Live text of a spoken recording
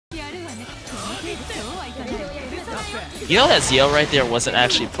You know that Zio right there wasn't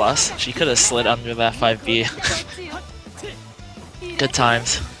actually plus? She could have slid under that 5B. Good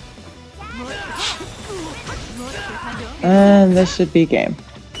times. And this should be game.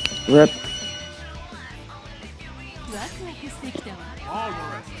 Rip.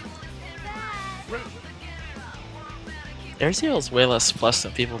 Air Zio is way less plus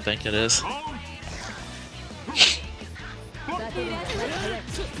than people think it is.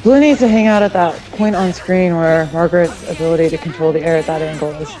 Blue needs to hang out at that point on screen where Margaret's ability to control the air at that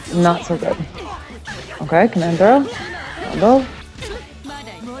angle is not so good. Okay, command throw. Combo.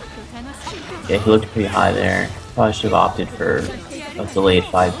 Yeah, he looked pretty high there. Probably should have opted for a delayed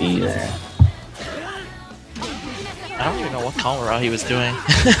 5B there. I don't even know what combo he was doing.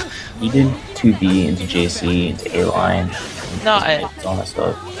 He did 2B into JC, into A-line. No, all that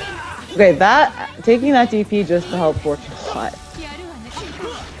stuff. Okay, taking that DP just to help Fortune fly.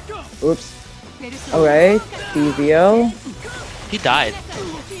 Oops. Alright, DVO. he died.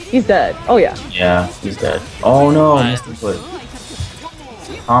 He's dead. Oh yeah. Yeah, he's dead. Oh no, I missed the foot.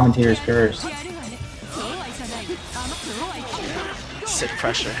 Commentator's curse. Sick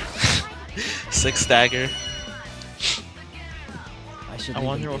pressure. 6 dagger. I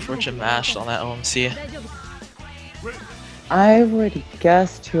wonder what Fortune mashed on that OMC. I would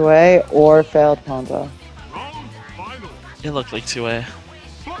guess 2A or failed combo. It looked like 2A.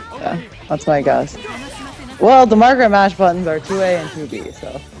 Yeah, that's my guess. Well, the Margaret mash buttons are 2A and 2B,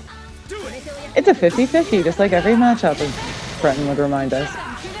 so it's a 50-50, just like every matchup, as Brenton would remind us.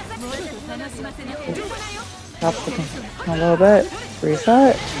 Drops the combo a bit.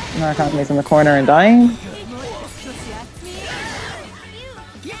 Reset. Narukami's in the corner and dying.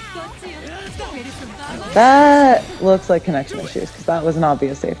 That looks like connection issues, because that was an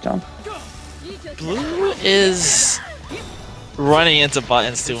obvious safe jump. Blue is running into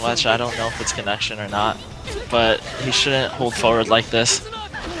buttons too much. I don't know if it's connection or not, but he shouldn't hold forward like this.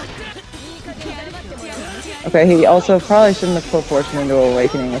 Okay, he also probably shouldn't have put Fortune into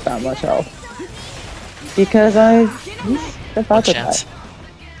Awakening with that much health. Because he's about to die.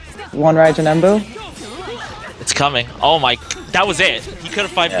 One Ride Janembu. It's coming. Oh my, that was it. He could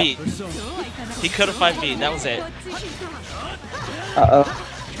have 5B. He could have 5B, that was it. Uh-oh.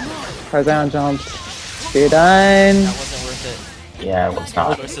 Karzeon jumped. You're done. That wasn't worth it. Yeah, it was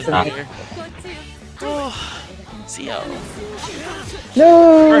not. Oh, Zio.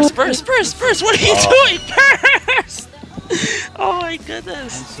 No! Burst, what are you doing? Burst! Oh my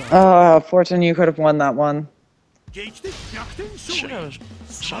goodness. Fortune, you could have won that one. Should have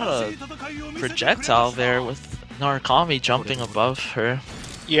shot a projectile there with Narukami jumping above her.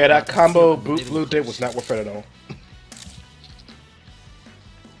 Yeah, that combo Blue did was not worth it at all.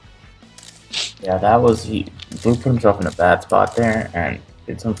 Yeah, that was Blue put himself in a bad spot there, and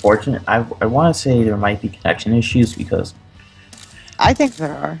it's unfortunate. I want to say there might be connection issues because I think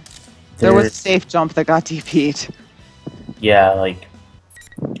there are. There was a safe jump that got DP'd. Yeah, like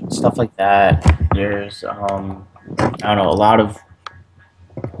stuff like that. There's I don't know, a lot of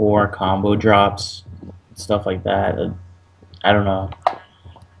poor combo drops, stuff like that. I don't know.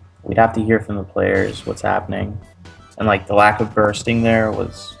 We'd have to hear from the players what's happening, and like the lack of bursting there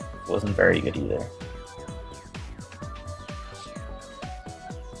wasn't very good either.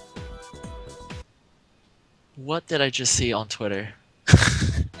 What did I just see on Twitter?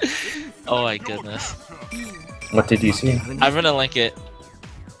 Oh my goodness. What did you see? I'm gonna link it.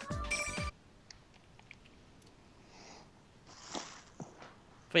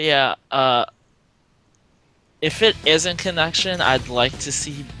 But yeah, if it isn't connection, I'd like to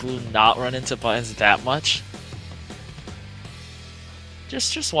see Blue not run into buttons that much.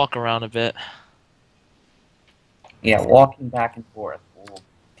 Just walk around a bit. Yeah, walking back and forth will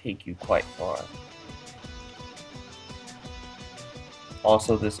take you quite far.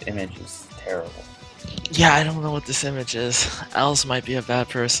 Also, this image is terrible. Yeah, I don't know what this image is. Alice might be a bad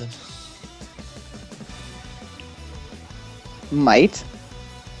person. Might.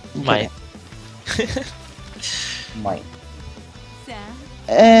 Might. Might.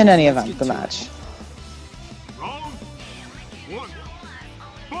 In any event, the match.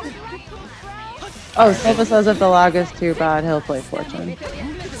 Oh, Silva says if the lag is too bad, he'll play Fortune.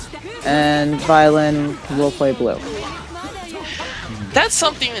 And Violin will play Blue. That's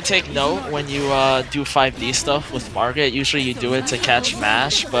something to take note when you do 5D stuff with Margaret. Usually you do it to catch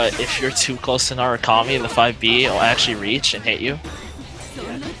mash, but if you're too close to Narukami, the 5B will actually reach and hit you.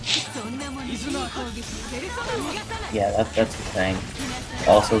 Yeah, that's the thing.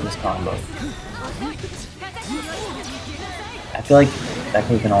 Also, this combo. I feel like that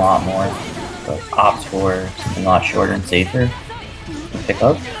could have been a lot more, but opts for something a lot shorter and safer to pick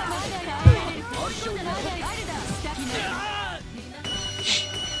up.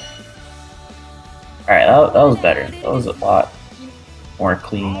 that was better. That was a lot more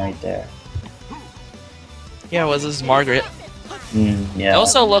clean right there. Yeah, it was this Margaret. Yeah. It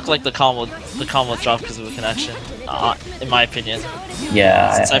also looked like the combo dropped because of the connection, in my opinion.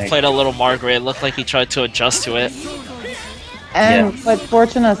 Yeah. Since I played a little Margaret, it looked like he tried to adjust to it. And what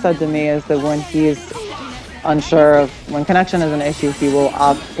Fortuna said to me is that when he's unsure of when connection is an issue, he will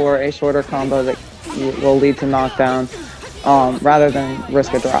opt for a shorter combo that will lead to knockdown, rather than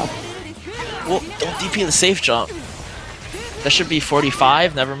risk a drop. Well, don't DP the safe jump. That should be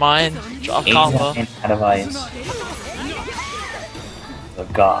 45. Never mind. Drop combo. Out of ice. Oh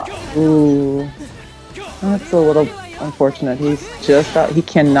God. Ooh, that's a little unfortunate. He's just out. He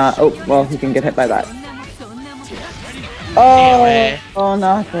cannot. Oh, well, he can get hit by that. Oh, oh,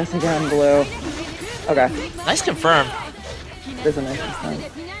 not this again, Blue. Okay. Nice confirm. There's a nice confirm.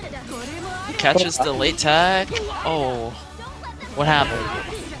 Catches the late tag. Oh, what happened?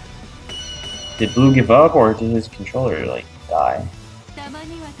 Did Blue give up, or did his controller like die?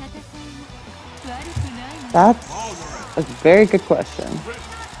 That's a very good question.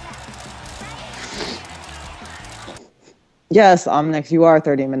 Yes, Omnix, you are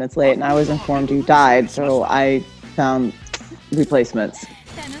 30 minutes late, and I was informed you died, so I found replacements.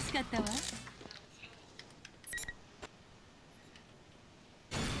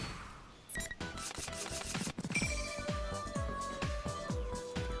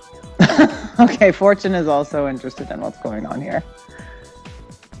 Okay, Fortune is also interested in what's going on here.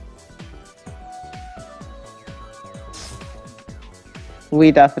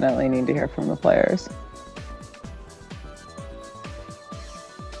 We definitely need to hear from the players.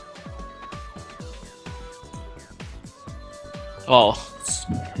 Oh,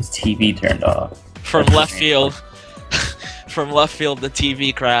 His TV turned off. from left field. From left field, the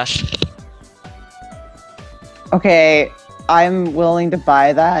TV crashed. Okay, I'm willing to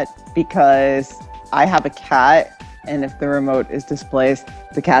buy that because I have a cat, and if the remote is displaced,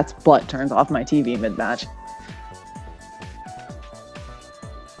 the cat's butt turns off my TV mid-match.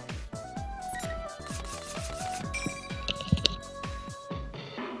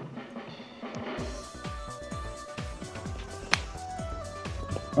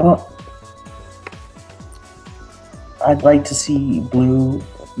 Well, I'd like to see Blue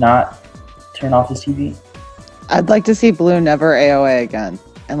not turn off his TV. I'd like to see Blue never AOA again,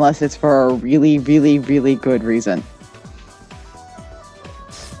 unless it's for a really, really, really good reason.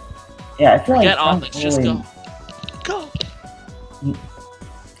 Yeah, I feel like Get on, let's just go. Go.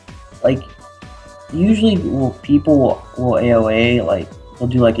 Like, usually people will AOA, like, they'll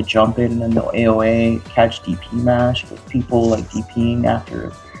do like a jump in and then they'll AOA, catch DP mash, with people like DPing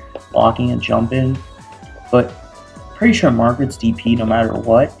after blocking a jump in. But pretty sure Margaret's DP, no matter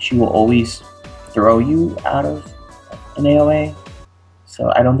what, she will always throw you out of an AOA.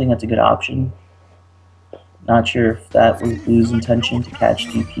 So I don't think that's a good option. Not sure if that was Blue's intention to catch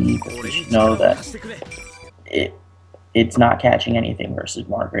DP, but you should know that it's not catching anything versus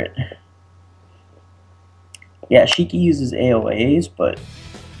Margaret. Yeah, Shiki uses AOAs, but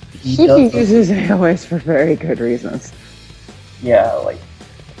Shiki uses AOAs for very good reasons. Yeah,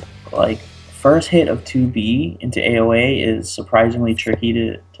 like first hit of 2B into AOA is surprisingly tricky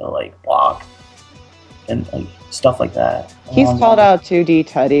to like block and like stuff like that. He's called out 2D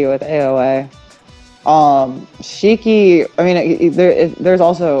Teddy with AOA. Shiki, I mean, there's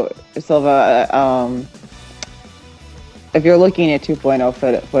also Silva. If you're looking at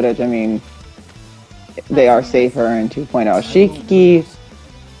 2.0 footage, I mean, they are safer in 2.0. Shiki,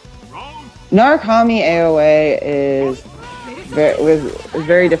 Narukami AOA is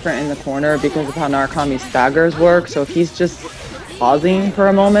very different in the corner because of how Narukami's staggers work. So if he's just pausing for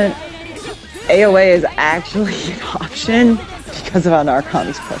a moment, AOA is actually an option because of how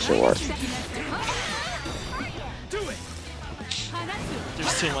Narukami's pressure works.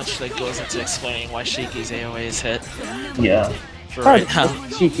 There's too much that goes into explaining why Shiki's AOA is hit. Yeah. For right now.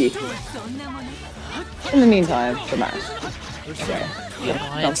 Shiki. In the meantime, the mash. Okay.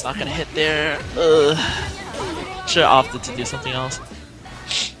 Yeah, it's not gonna hit there. Should've opted to do something else.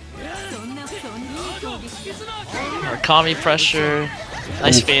 Narukami pressure.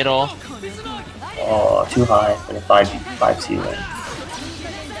 Nice fatal. Oh, too high for the 5C win.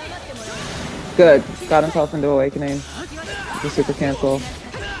 Good. Got himself into Awakening. The super cancel.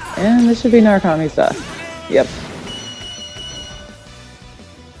 And this should be Narukami's death. Yep.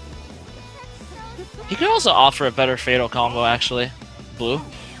 He could also offer a better fatal combo, actually. Blue.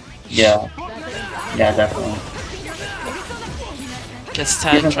 Yeah. Yeah, definitely. Gets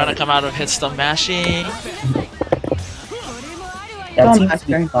tagged trying to come out of hit stun mashing. That seems to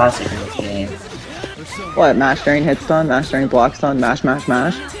be classic in this game. What? Mash during hit stun, mash during block stun, mash, mash,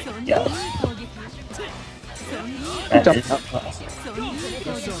 mash? Yes. That Jump is up. classic.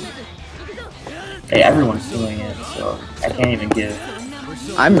 Hey, everyone's doing it, so I can't even give.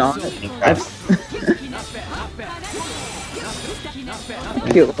 I'm not. any credit.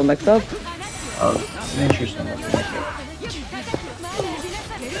 Cute little mix up. Interesting looking like it.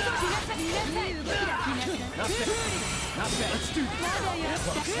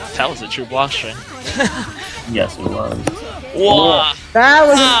 That was a true block string. Yes, it was. Whoa! That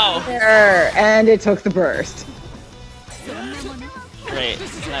was Ow. there, and it took the burst. Great.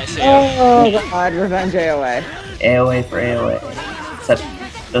 Nice save. Oh god, revenge AOA. AOA for AOA. Except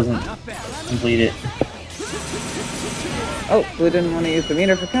doesn't complete it. Oh, Blue didn't want to use the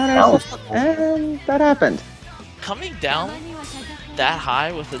meter for That counters, was cool. and that happened. Coming down that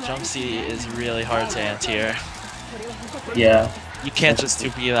high with the jump C is really hard to anti-air. Yeah. You can't just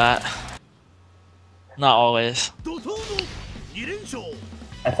 2B that. Not always.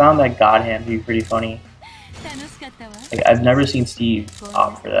 I found that God Hand to be pretty funny. Like, I've never seen Steve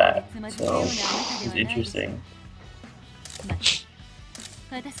opt for that, so it's interesting.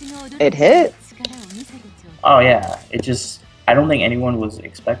 It hit. Oh yeah, it just, I don't think anyone was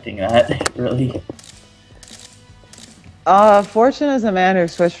expecting that, really. Fortune is a man who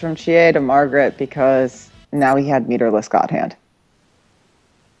switched from Chie to Margaret because now he had meterless God Hand.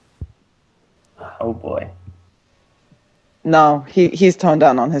 Oh boy. No, he's toned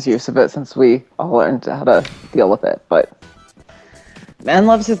down on his use of it since we all learned how to deal with it, but man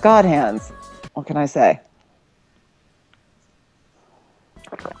loves his God Hands. What can I say?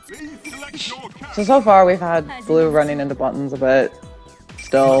 So far we've had Blue running into buttons a bit.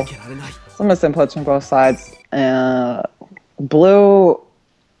 Still, some misinputs from both sides. Blue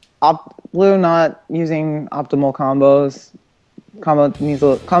not using optimal combos.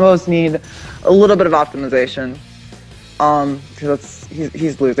 Combos need a little bit of optimization. Because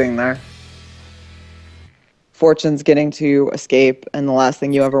he's losing there. Fortune's getting to escape, and the last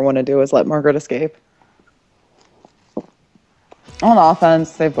thing you ever want to do is let Margaret escape. On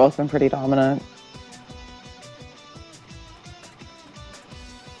offense, they've both been pretty dominant.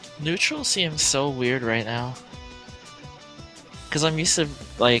 Neutral seems so weird right now. Cause I'm used to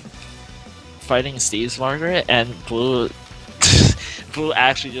like fighting Steve's Margaret, and Blue Blue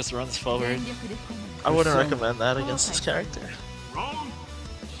actually just runs forward. I wouldn't recommend that against this character.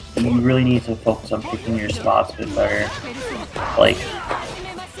 You really need to focus on picking your spots a bit better. Like,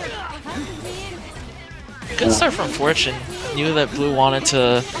 Good start from Fortune. Knew that Blue wanted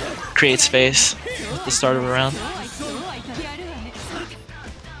to create space at the start of the round.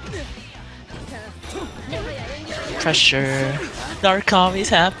 Pressure. Narukami's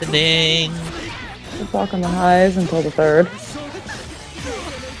happening. Good block on the highs until the third.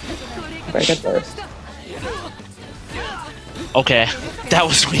 Very good burst. Okay, that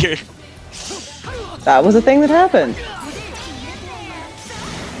was weird. That was a thing that happened.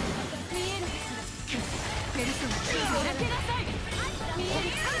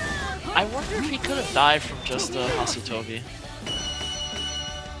 I wonder if he could have died from just a Hasutobi.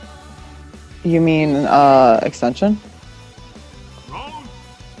 You mean extension?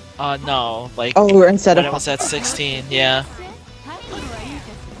 No, like Oh, we're instead when of it was at 16, yeah.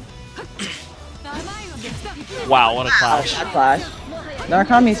 Wow, what a clash. that clash.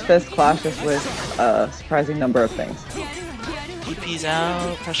 Narukami's fist clashes with a surprising number of things. EP's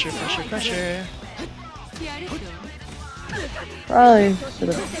out, pressure, pressure, pressure. Probably should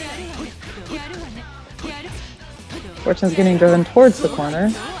have. Fortune's getting driven towards the corner.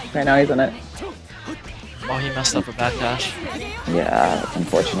 Right now he's in it. Oh, he messed up a backdash. Yeah, it's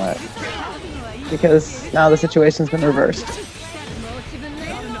unfortunate. Because now the situation's been reversed.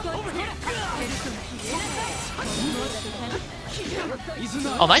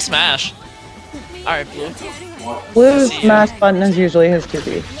 Oh, nice smash. Alright, Blue. Blue's See ya. smash button is usually his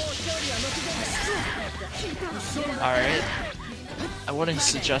 2B. Alright. I wouldn't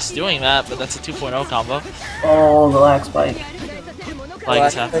suggest doing that, but that's a 2.0 combo. oh, the lag spike. Like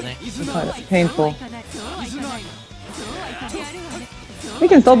it's happening. It's painful. We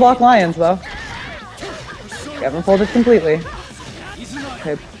can still block lions though. We haven't folded completely.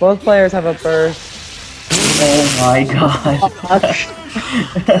 Okay, both players have a burst. Oh my god.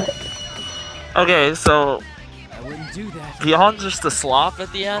 Okay, so beyond just the slop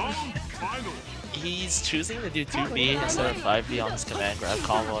at the end, he's choosing to do 2B instead of 5B on his command grab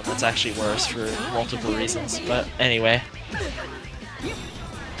combo, and that's actually worse for multiple reasons, but anyway.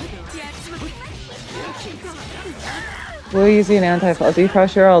 Blue using anti-fuzzy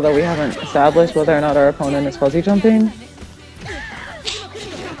pressure, although we haven't established whether or not our opponent is fuzzy jumping.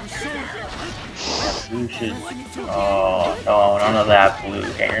 Blue should. Oh, no, none of that, Blue.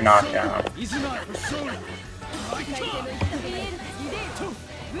 Get your knockdown.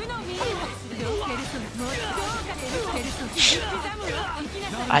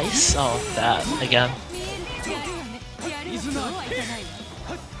 Ice? Oh, that again.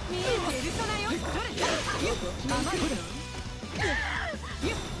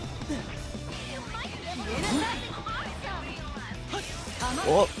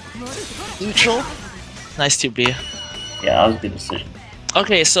 Oh, neutral. Nice 2B. Yeah, that was a good decision.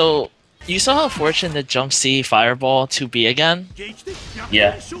 Okay, so you saw how fortunate jump C fireball 2B again?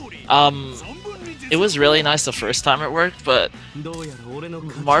 Yeah. It was really nice the first time it worked, but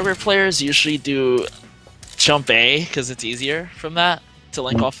Margaret players usually do jump A because it's easier from that to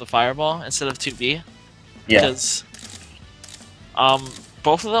link off the fireball instead of 2B. Yeah. Because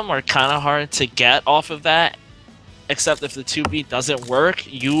both of them are kind of hard to get off of that, except if the 2B doesn't work,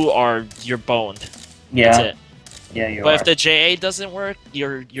 you're boned. Yeah. That's it. Yeah, you But are. if the JA doesn't work,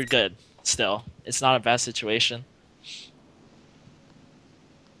 you're good still. It's not a bad situation.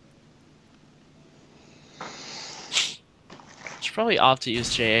 Should probably opt to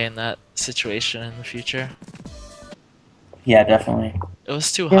use JA in that situation in the future. Yeah, definitely. It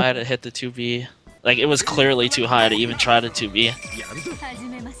was too high to hit the 2B. Like, it was clearly too high to even try the 2B.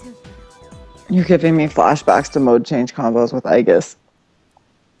 You're giving me flashbacks to mode change combos with Aegis.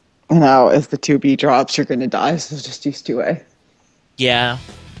 Now, as the 2B drops, you're gonna die, so just use 2A. Yeah.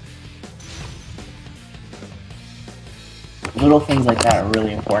 Little things like that are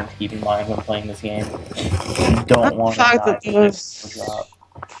really important to keep in mind when playing this game. You don't want to The fact die that from those a drop.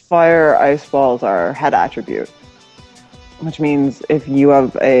 fire ice balls are head attribute. Which means if you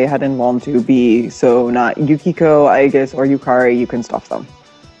have a head and wall 2B, so not Yukiko, Aegis, or Yukari, you can stuff them.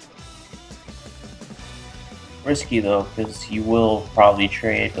 Risky though, because you will probably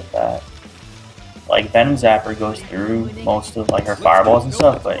trade with that. Like Venom Zapper goes through most of like her fireballs and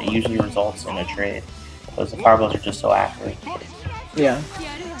stuff, but it usually results in a trade because the fireballs are just so accurate. Yeah.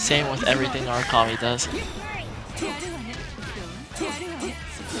 Same with everything Narukami does.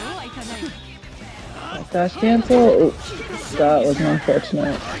 Dash cancel? Oops. That was an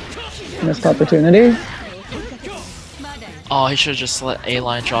unfortunate missed opportunity. Oh, he should have just let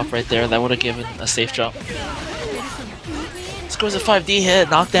A-line drop right there. That would have given a safe jump. Scores a 5D hit,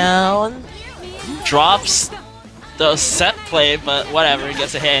 knockdown. Drops the set play, but whatever, he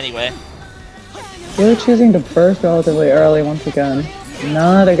gets a hit anyway. You're choosing to burst relatively early once again.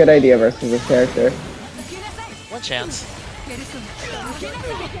 Not a good idea versus this character. One chance.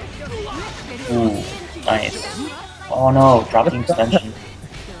 Ooh, nice. Oh no, drop the extension.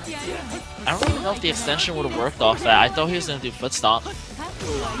 I don't even know if the extension would have worked off that. I thought he was going to do foot stomp.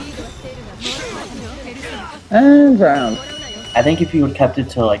 And round. I think if you would kept it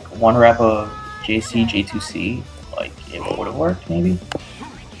to like one rep of JC, J2C, like it would have worked maybe.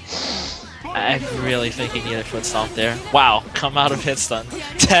 I really think he needed foot stomp there. Wow, come out of hit stun.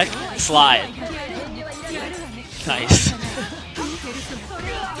 Tech slide. Nice.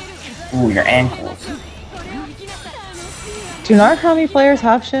 Ooh, your ankles. Do Narukami players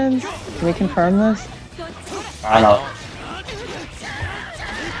have shins? Can we confirm this? I don't know.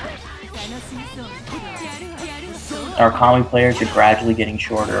 Our comic players are gradually getting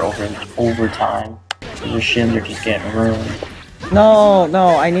shorter over time. Their shins are just getting ruined. No,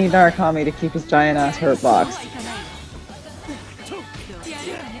 I need Narukami to keep his giant ass hurt box.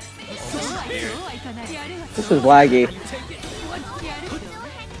 This is laggy.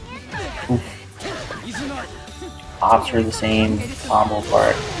 Ops are the same combo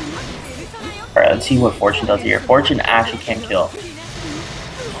part. Alright, let's see what Fortune does here. Fortune actually can kill.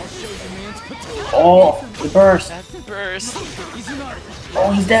 Oh, the burst! Burst.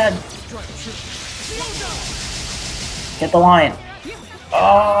 Oh, he's dead! Get the line!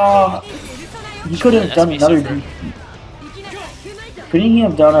 Oh! He could have done another DP. Couldn't he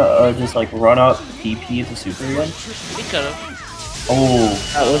have done a just like run up DP to super again? He could have. Oh,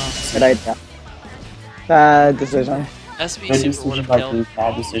 That was a good idea. Bad decision. SB good super would decision have by killed. Blue,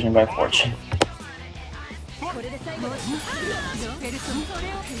 bad decision by Fortune.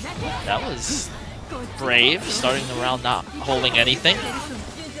 That was brave, starting the round not holding anything.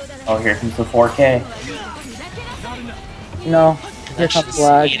 Oh, here comes the 4K. No, here That's comes just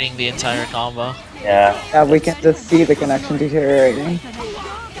lag. eating the entire combo. Yeah. Yeah, we can just see the connection deteriorating.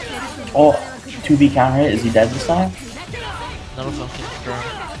 Oh, 2B counter hit. Is he dead this time? None of them can confirm.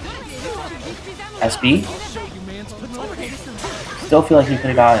 SB? Still feel like he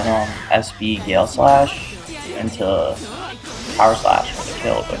could have gotten SB Gale Slash into Power Slash for the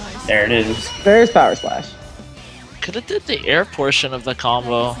kill, but there it is. There's Power Slash. Could have did the air portion of the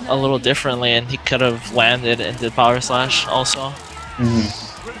combo a little differently, and he could have landed and did power slash also.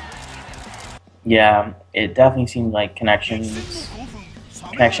 Yeah, it definitely seemed like connections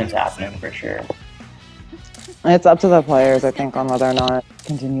happening for sure. It's up to the players, I think, on whether or not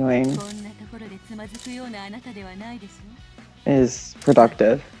continuing is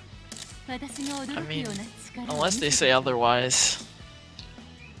productive. I mean, unless they say otherwise.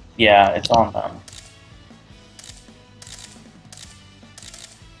 Yeah, it's on them.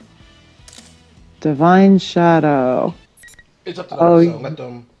 Divine Shadow. It's up to them, so let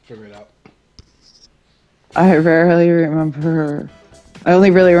them figure it out. I rarely remember. I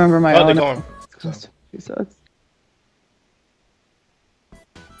only really remember my own. They're going. So.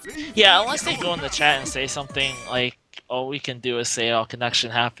 Yeah, unless they go in the chat and say something like, all we can do is say, oh,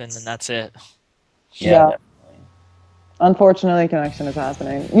 connection happened, and that's it. Yeah. Unfortunately, connection is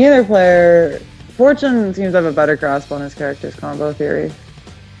happening. Neither player... Fortune seems to have a better grasp on his character's combo theory.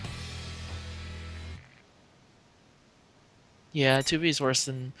 Yeah, 2B is worse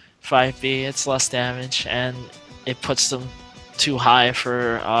than 5B. It's less damage, and it puts them too high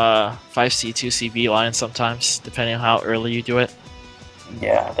for 5C, 2CB lines sometimes, depending on how early you do it.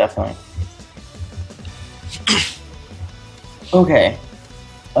 Yeah, definitely. Okay,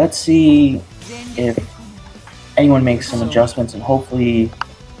 let's see if anyone makes some adjustments, and hopefully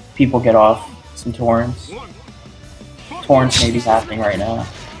people get off some torrents. Torrents may be happening right now.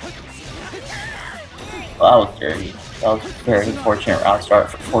 Well, that was dirty. That was a very unfortunate round start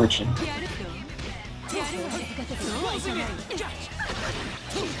for Fortune.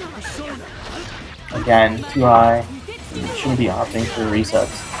 Again, too high. Shouldn't be opting for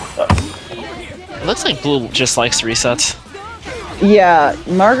resets. It looks like Blue just likes resets. Yeah,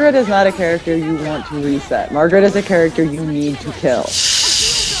 Margaret is not a character you want to reset. Margaret is a character you need to kill.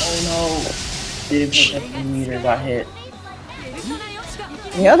 Oh no! The meter got hit.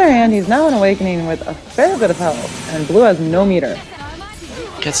 On the other hand, he's now an Awakening with a fair bit of health, and Blue has no meter.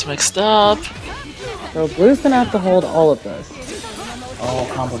 Gets mixed up. So Blue's gonna have to hold all of this. Oh,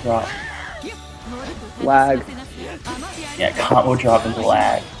 combo drop. Lag. Yeah, combo drop into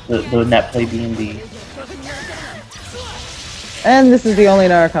lag. The Netplay B&B. And this is the only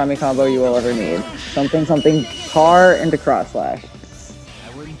Narukami combo you will ever need. Something, something, car into cross slash.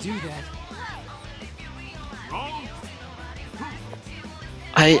 I wouldn't do that.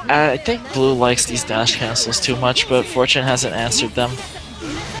 I think Blue likes these dash cancels too much, but Fortune hasn't answered them.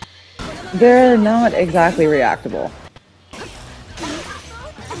 They're not exactly reactable.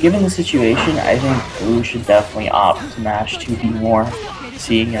 Given the situation, I think Blue should definitely opt to mash 2B more,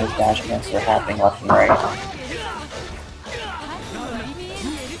 seeing as dash cancels are happening left and right.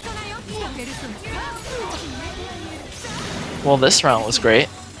 Well, this round was great.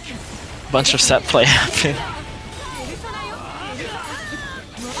 Bunch of set play happened.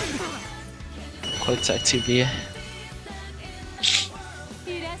 Quick tech 2B.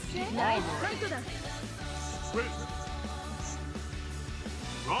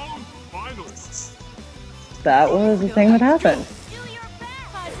 That was the thing that happened.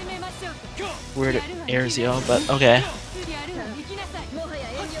 Weird Airzio, but okay.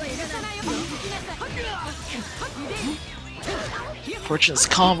 Fortune's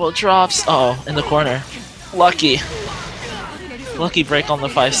combo drops. Oh, in the corner. Lucky. Lucky break on the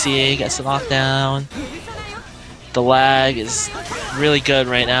 5C, gets a knockdown. The lag is really good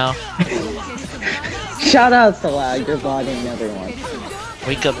right now. Shoutouts to lag, you're bodying everyone.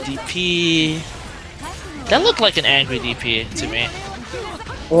 Wake up DP. That looked like an angry DP to me.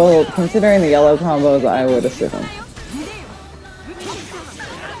 Well, considering the yellow combos, I would assume.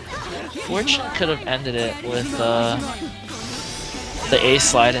 Fortune could have ended it with the A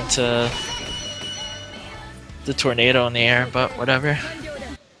slide into the tornado in the air, but whatever.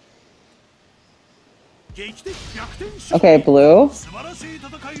 Okay, Blue.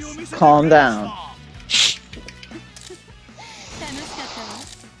 Calm down.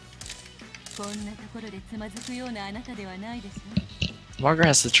 Margaret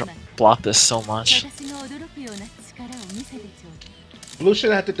has to block this so much. Blue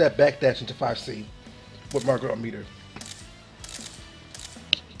should have did that backdash into 5C with Margaret on meter.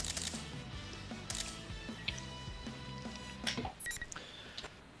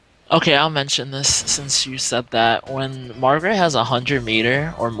 Okay, I'll mention this since you said that. When Margaret has 100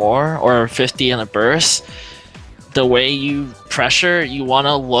 meter or more, or 50 in a burst, the way you pressure, you want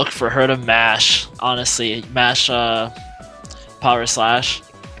to look for her to mash, honestly. Mash power slash.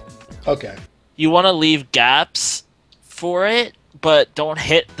 Okay. You want to leave gaps for it, but don't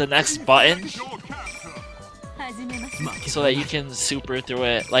hit the next button so that you can super through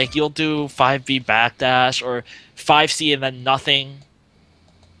it. Like, you'll do 5B backdash or 5C and then nothing.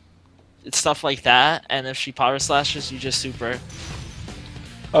 It's stuff like that, and if she power slashes, you just super.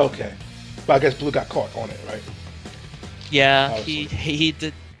 Okay. But I guess Blue got caught on it, right? Yeah, Obviously. he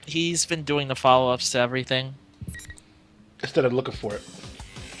did. He's been doing the follow-ups to everything. Instead of looking for it.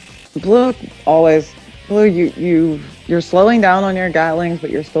 Blue always, Blue, you're slowing down on your Gatlings, but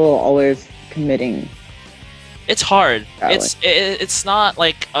you're still always committing. It's hard. Gatling. It's not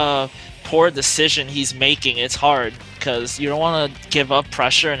like a poor decision he's making. It's hard because you don't want to give up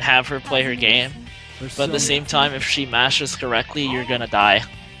pressure and have her play her game. But at the same time, if she mashes correctly, you're gonna die.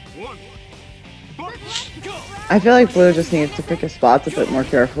 I feel like Blue just needs to pick his spots a bit more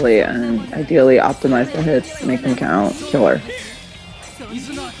carefully and ideally optimize the hits, make them count, kill her.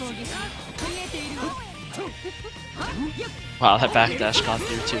 Wow, that backdash gone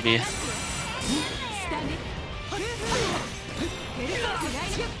through 2B.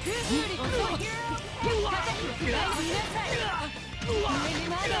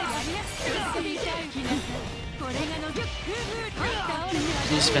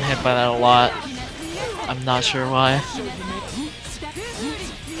 Blue's been hit by that a lot. I'm not sure why.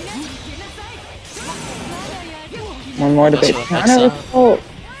 One more debate.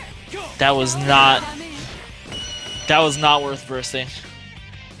 That was not. That was not worth bursting.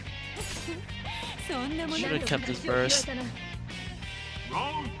 Should have kept his burst.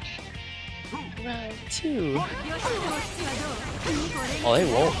 Round 2. Oh, they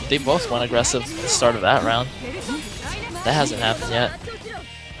won't. They both went aggressive at the start of that round. That hasn't happened yet.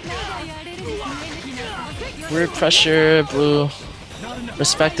 Weird pressure, Blue.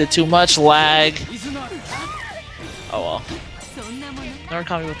 Respected too much, lag. Oh well.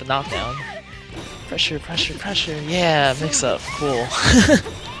 Narukami with the knockdown. Pressure, pressure, pressure. Yeah, mix up. Cool.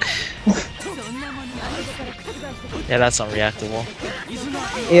 Yeah, that's unreactable.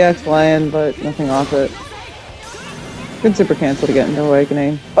 EX Lion, but nothing off it. Good super cancel to get into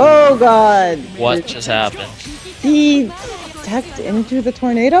Awakening. Oh god! What just happened? He teched into the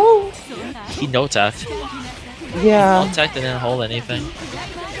tornado? He no-teched. Yeah. No-teched and didn't hold anything.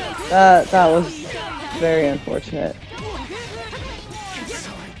 That was very unfortunate.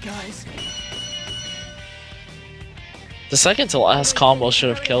 The second to last combo should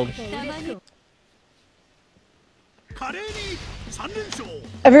have killed.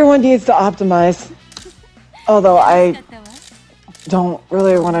 Everyone needs to optimize. Although I don't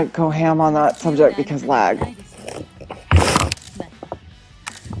really want to go ham on that subject because lag.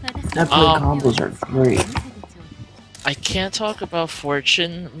 Netplay combos are great. I can't talk about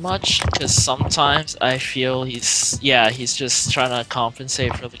Fortune much because sometimes I feel he's just trying to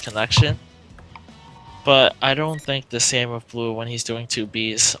compensate for the connection. But I don't think the same with Blue when he's doing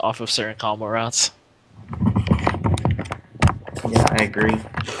 2Bs off of certain combo routes. Yeah, I agree.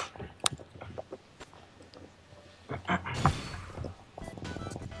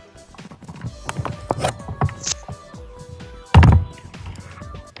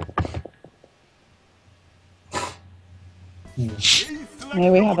 May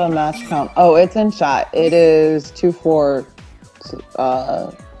we have a match count? Oh, it's in chat. It is 2-4.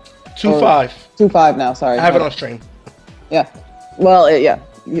 2-5. 2-5 now. Sorry. I have it on stream. Yeah. Well, yeah.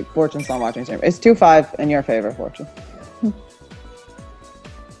 Fortune's not watching stream. It's 2-5 in your favor, Fortune.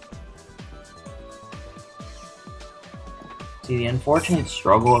 See, the unfortunate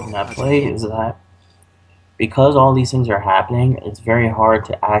struggle of Netplay is that because all these things are happening, it's very hard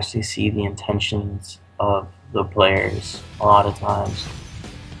to actually see the intentions of the players a lot of times.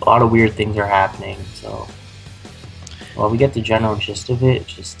 A lot of weird things are happening, so while we get the general gist of it,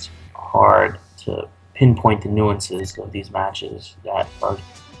 it's just hard to pinpoint the nuances of these matches that are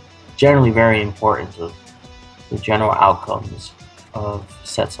generally very important to the general outcomes of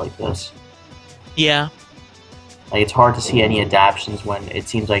sets like this. Yeah. Like, it's hard to see any adaptions when it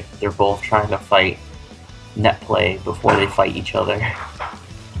seems like they're both trying to fight Netplay before they fight each other.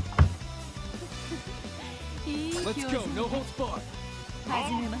 Let's go, no holds barred.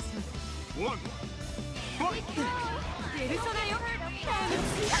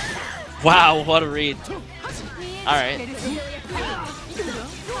 Wow, what a read. Alright.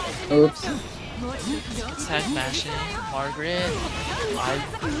 Oops. Attack mashing. Margaret.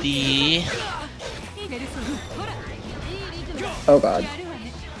 ID. Oh god.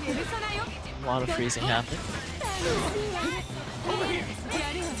 A lot of freezing happened.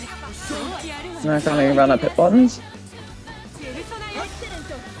 I'm not going to run up hit buttons.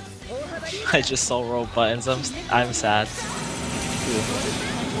 I just saw roll buttons. I'm sad.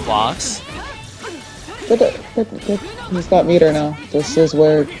 Blocks. Good. He's got meter now. This is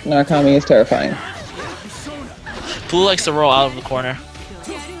where Narukami is terrifying. Blue likes to roll out of the corner.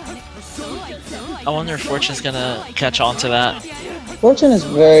 I wonder if Fortune's gonna catch on to that. Fortune is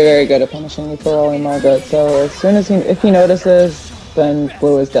very, very good at punishing you for rolling Margaret, so as soon as if he notices, then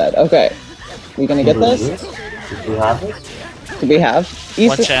Blue is dead. Okay. We gonna get this? Did we have this? Do we have?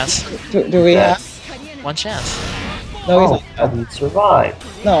 One chance. Do we have? One chance. No, he's Oh, not. we survived.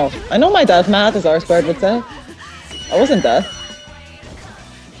 No. I know my death math, as R² would say. I wasn't death.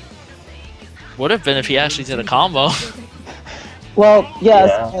 Would have been if he actually did a combo. Well, yes,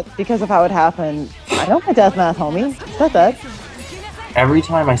 Yeah. but because of how it happened. I know my death math, homie. It's not that. Every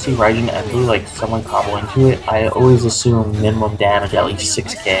time I see Raijin and Blue, like someone combo into it, I always assume minimum damage at least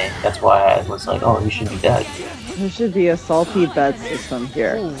 6k. That's why I was like, oh, he should be dead. There should be a salty bet system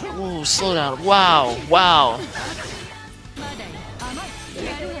here. Ooh, slow down. Wow, wow.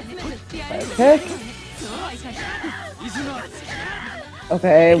 Pick.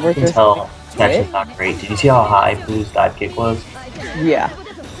 Okay, we're You can just. tell connection's not great. Did you see how high Blue's dive kick was? Yeah.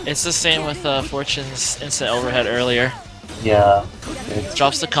 It's the same with Fortune's instant overhead earlier. Yeah. It's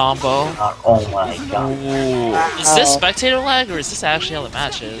Drops the combo. not, oh my god. Ooh. Is this spectator lag or is this actually how the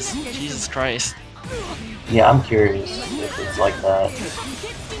match is? Jesus Christ. Yeah, I'm curious if it's like that.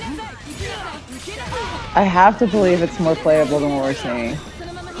 I have to believe it's more playable than what we're seeing.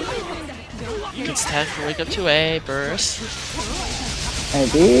 Gets tagged for wake up to A burst.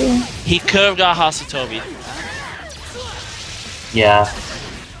 Maybe. He could have got Hasatobi. Yeah.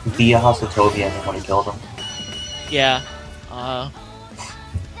 Via Hasatobi, and then when he killed him. Yeah.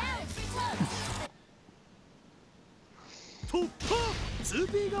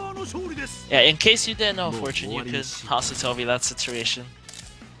 Yeah, in case you didn't know, Fortune, you could Hasatobi that situation.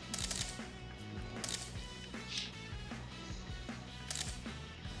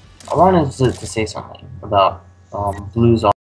 I wanted to say something about Blue's